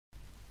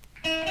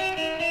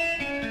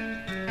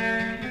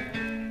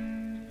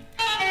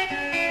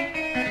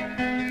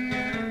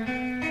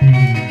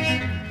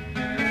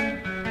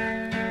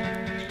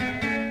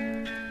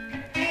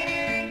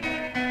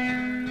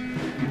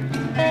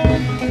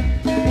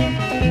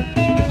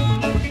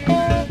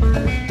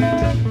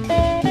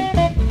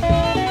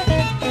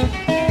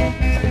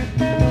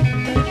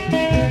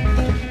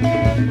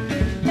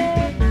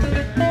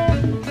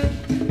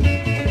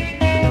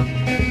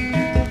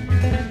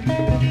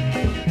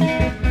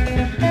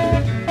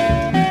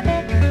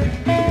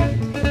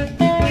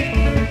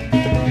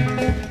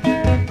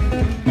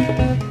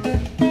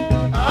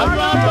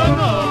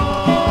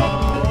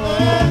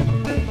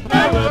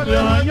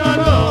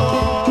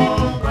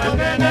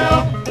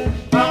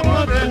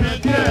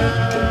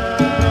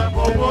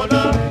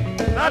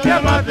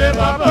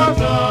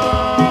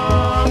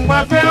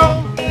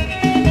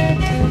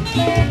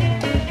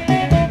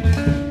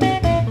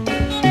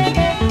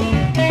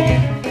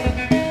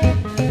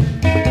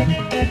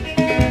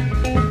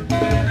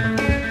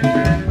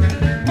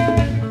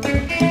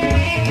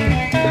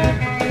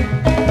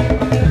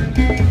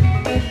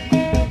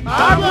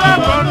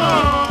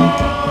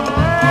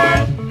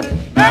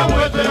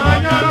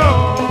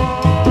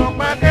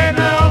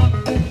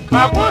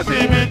Bakou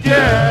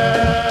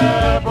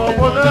cimetière,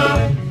 popolo,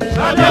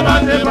 ça vient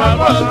battre ma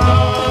bosse.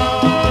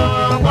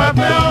 Quoi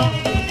faire?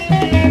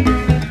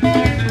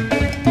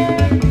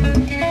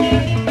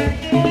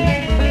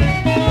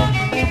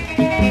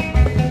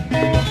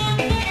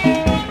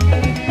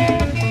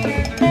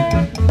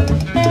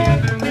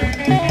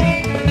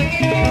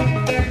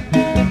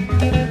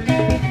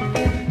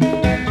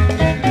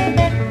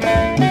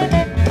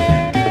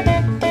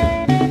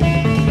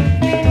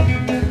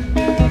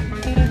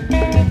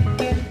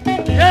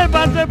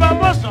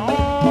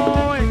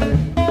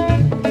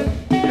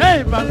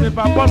 C'est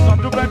pas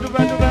possible, tout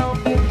bien.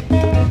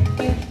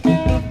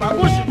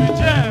 Bakou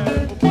cimetière,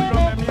 popolo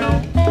même bien.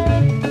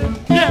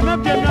 Bien,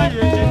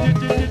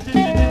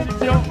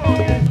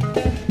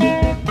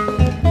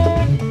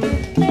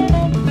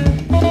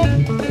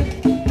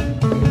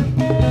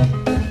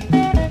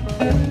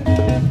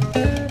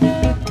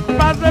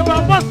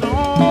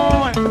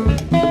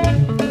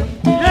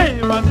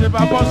 c'est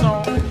pas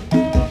possible.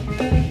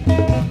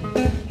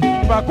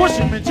 Bakou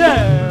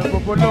cimetière,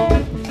 popolo.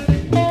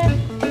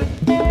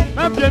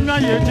 Bien,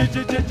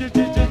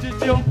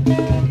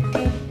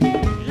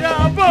 ya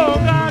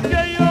boga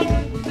keyo,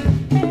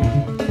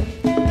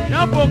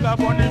 ya boga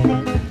boniku.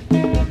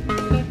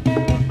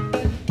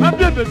 Ma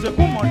bébé c'est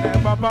pour mon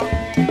papa.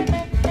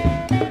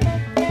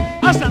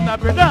 Asanda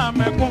beda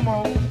me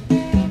kumo.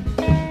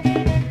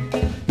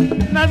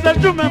 Naze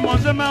jume mon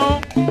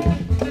zemeo.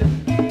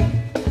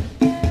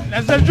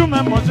 Naze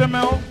jume mon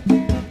zemeo.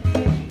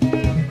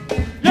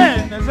 Yeah,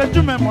 naze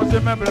jume mon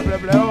zemeo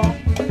blablabla.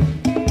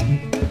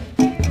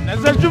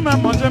 Naze jume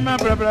mon zemeo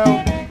blablabla.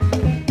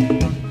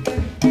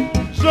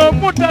 So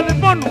pour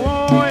téléphone,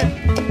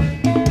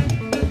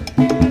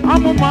 à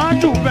moment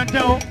tu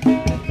penses,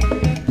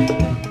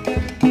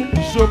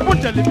 so pour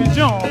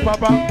télévision,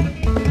 papa,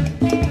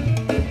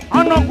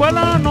 non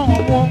voilà non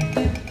bon,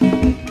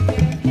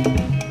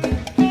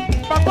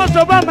 papa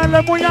ça va mais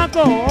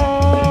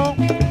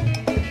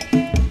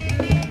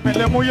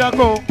le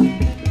mouyako,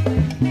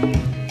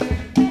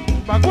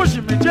 Bakou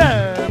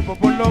cimetière,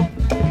 popolo,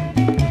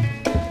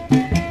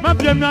 ma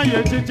bien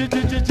ti.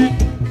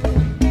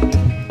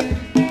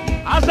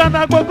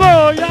 Asanda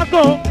gogo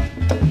yako,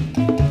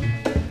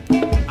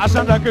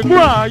 asanda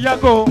kegura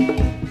yako,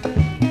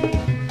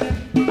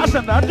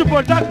 asanda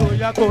tupotako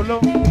yako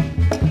lo,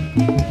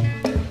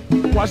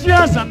 wasi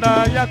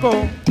asanda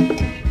yako,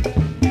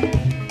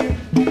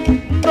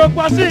 ndo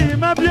kwasi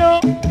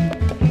mabio,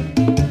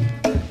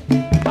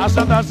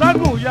 asanda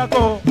sagu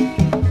yako,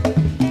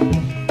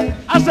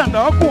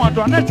 asanda oku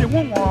Antoinette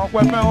mungo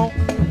kwemeo,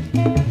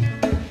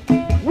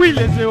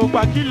 wile se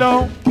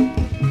opakilo.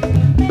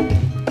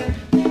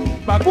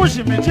 Bakou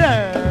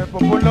cimetière,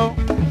 popolo.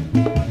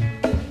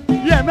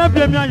 Yeah, mais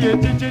bien,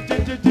 ti.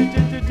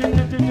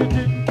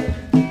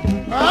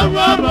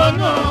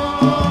 Ababano,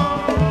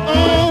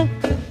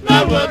 la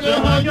voix de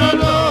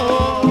Magnolo,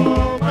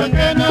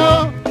 Pekeno,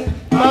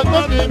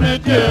 Bakou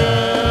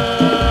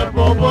cimetière,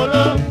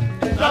 popolo,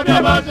 ça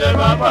vient battre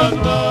ma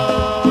bosse.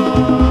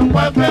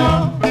 Quoi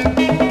faire?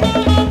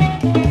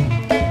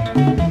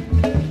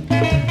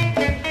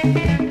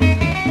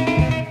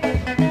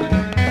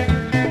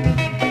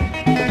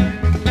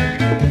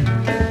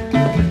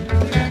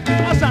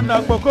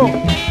 Koko,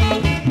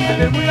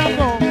 aleluya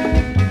ko,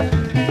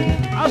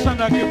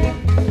 asanda kiko.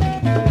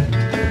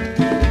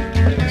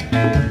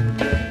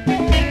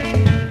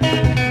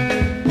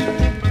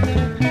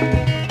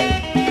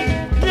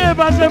 Ye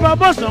passe pas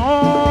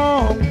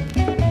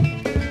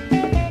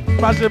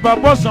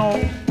boson.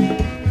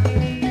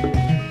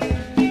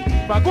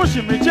 Bakou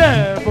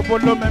cimetière,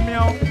 popolo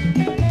memio.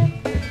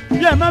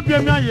 Bien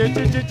ye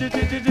ti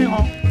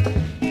hon.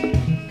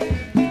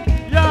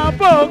 Ya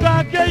boga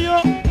keyo.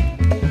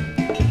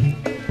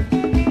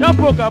 Ya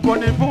boga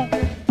bonifon.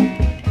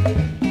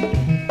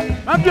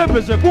 Ma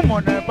bébé c'est pour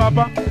mon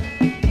papa.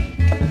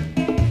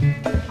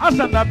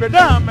 Asanda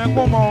beda me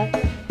kumo.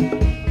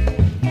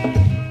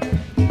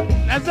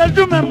 Nese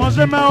jume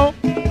mozeme o.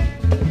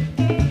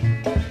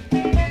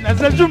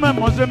 Nese jume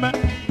mozeme.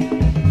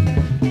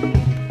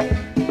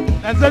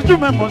 Nese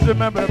jume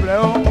mozeme bleble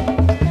o.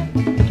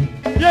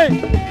 Ye,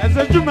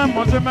 nese jume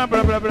mozeme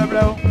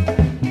bleble o.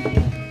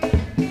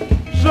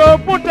 So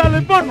pour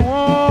téléphone o.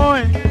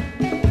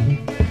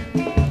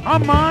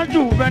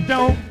 Amanju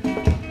 21.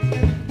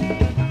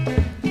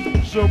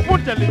 So pour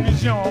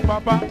télévision,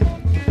 papa.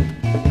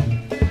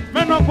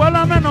 Maintenant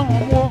voilà, maintenant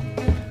on voit.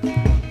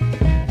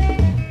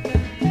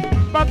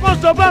 Papa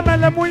so va mais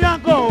le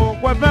mouyako,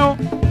 quoi faire?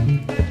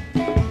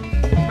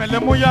 Mais le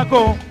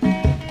mouyako.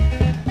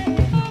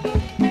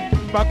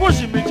 Bakou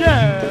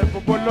cimetière,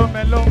 popolo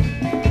melo.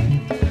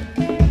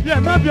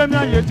 Bien,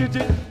 ye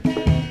titi.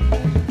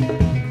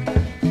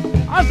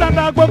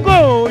 Asanda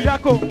gogo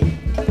yako.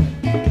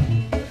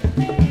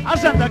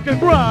 Asanda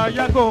kegura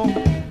yako.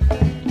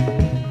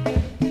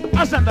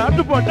 Asanda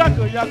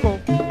tupotako yako.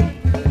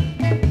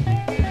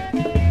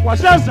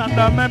 Wasi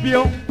asanda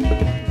mebio.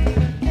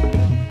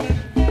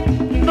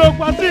 Ndo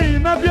kwasi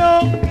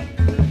mebio.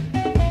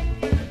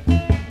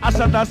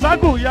 Asanda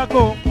sagu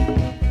yako.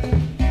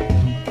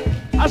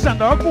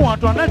 Asanda oku won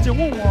to na ti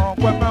wu won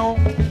pepe o.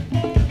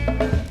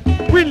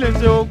 Wi le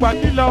se o gba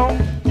kilo.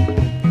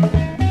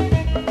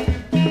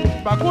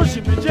 Bako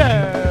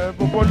cimetiere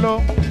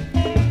bobolo.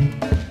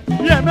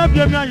 Ye me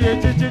bi mi aye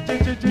ti.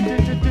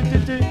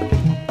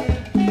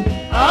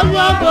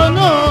 Alwa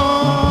bono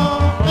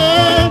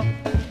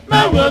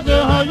me wo de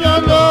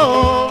hayolo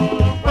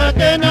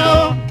pakena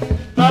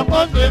bako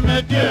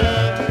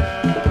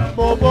cimetiere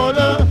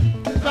bobolo.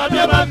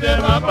 Sabia ba se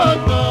ma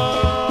paso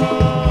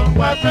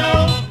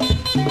kwateo.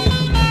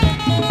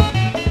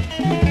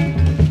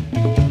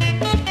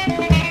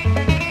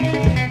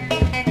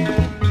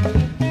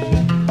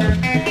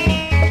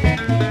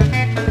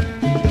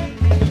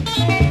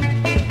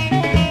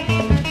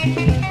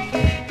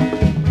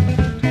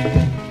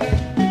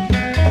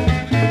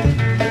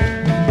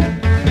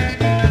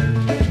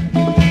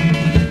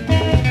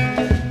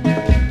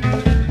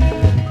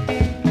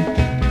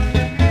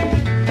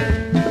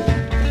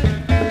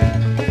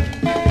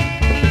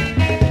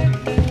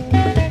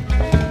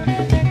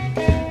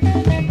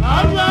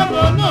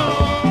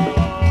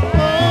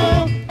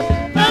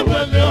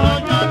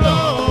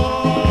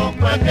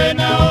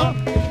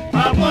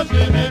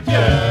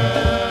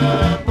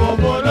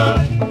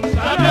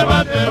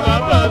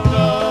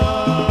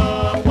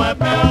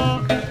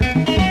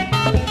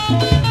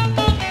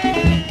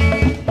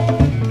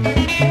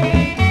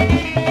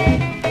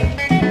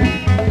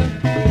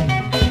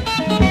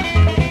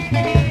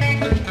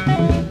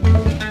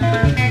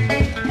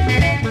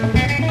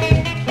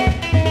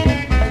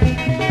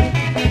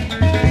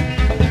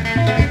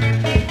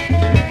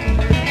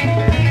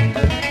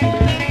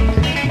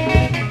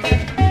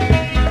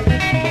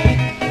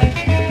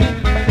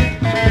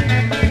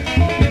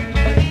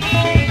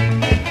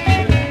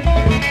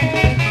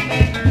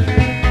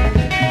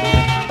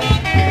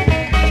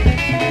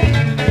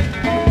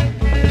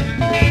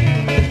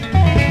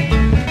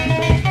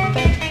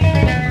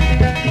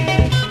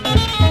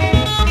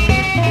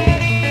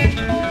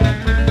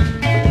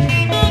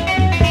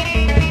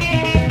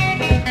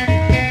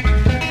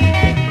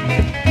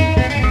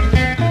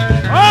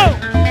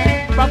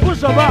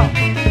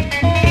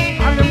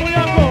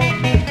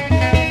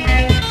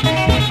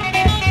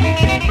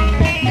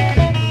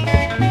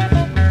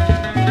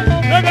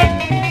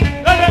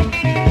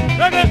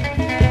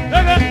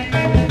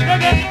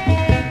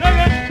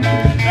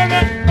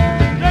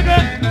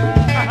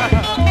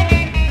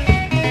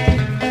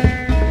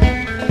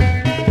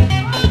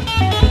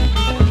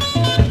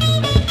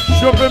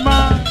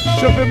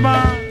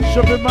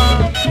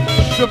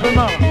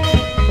 Chauffement.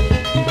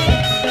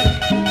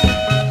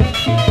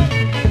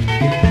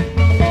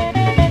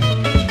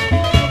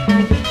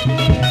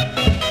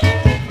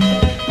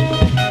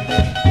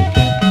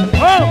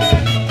 Oh,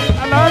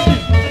 Alaji,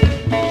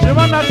 je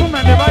vais na tout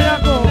mais ne va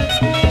yako.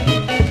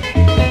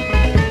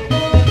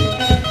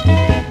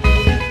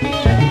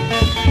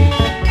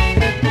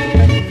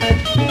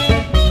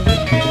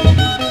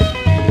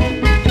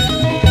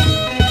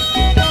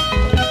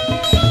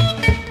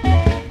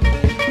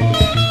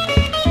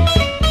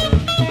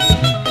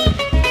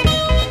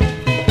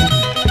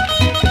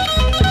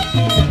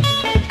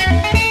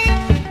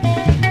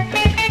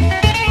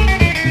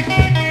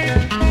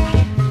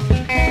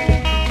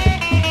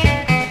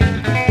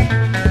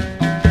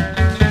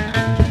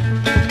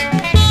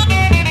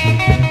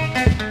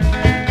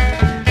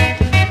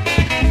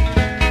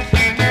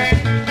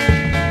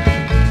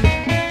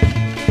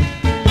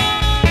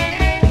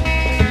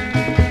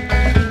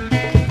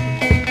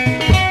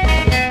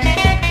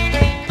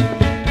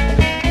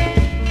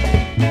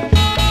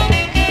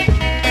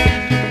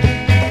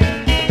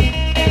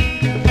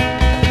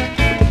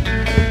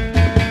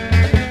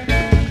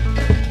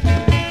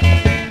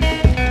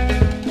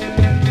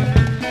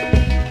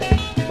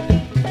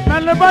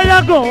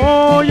 Bayago,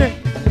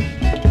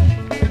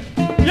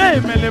 yeah,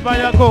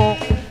 Melebayago.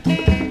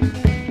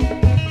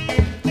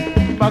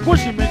 Bako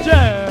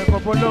cimetiere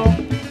bobolo.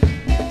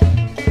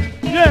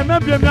 Yeah,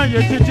 maybe I'm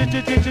here.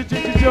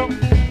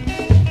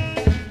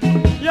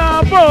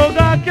 Ya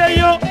boga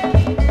keyo.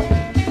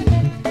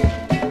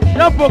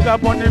 Ya boga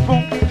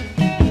bonifon.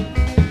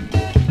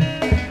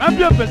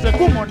 Maybe I'm pese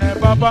kumone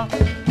baba.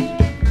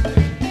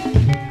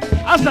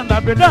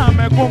 Asanda beda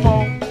me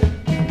kumo.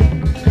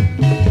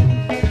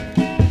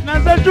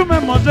 Jume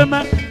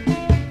mozeme,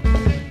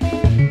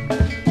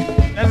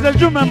 neze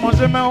jume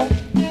mozeme o,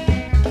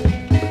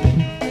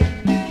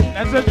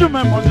 neze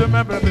jume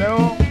mozeme bleble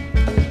o,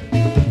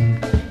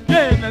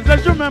 ye neze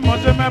jume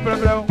mozeme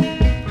bleble o,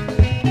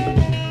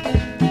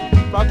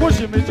 bako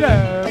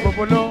cimetiere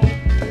bobolo,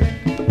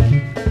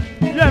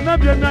 ye me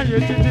bien bien ye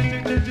ti.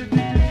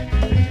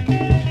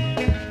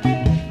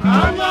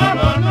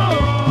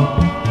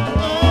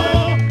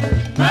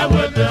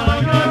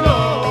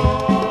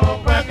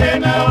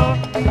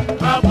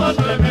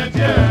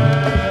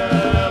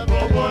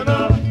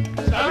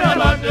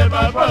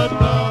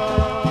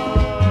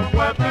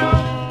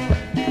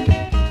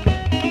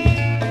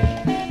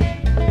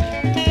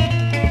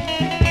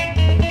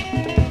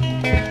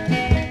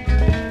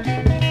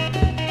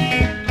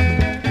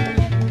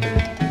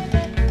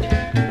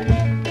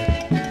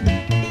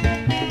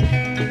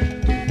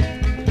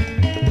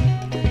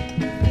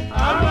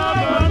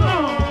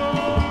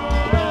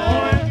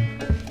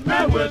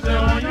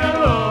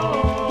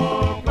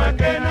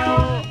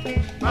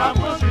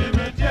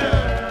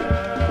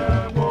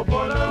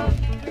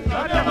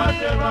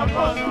 c'est ma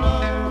poste.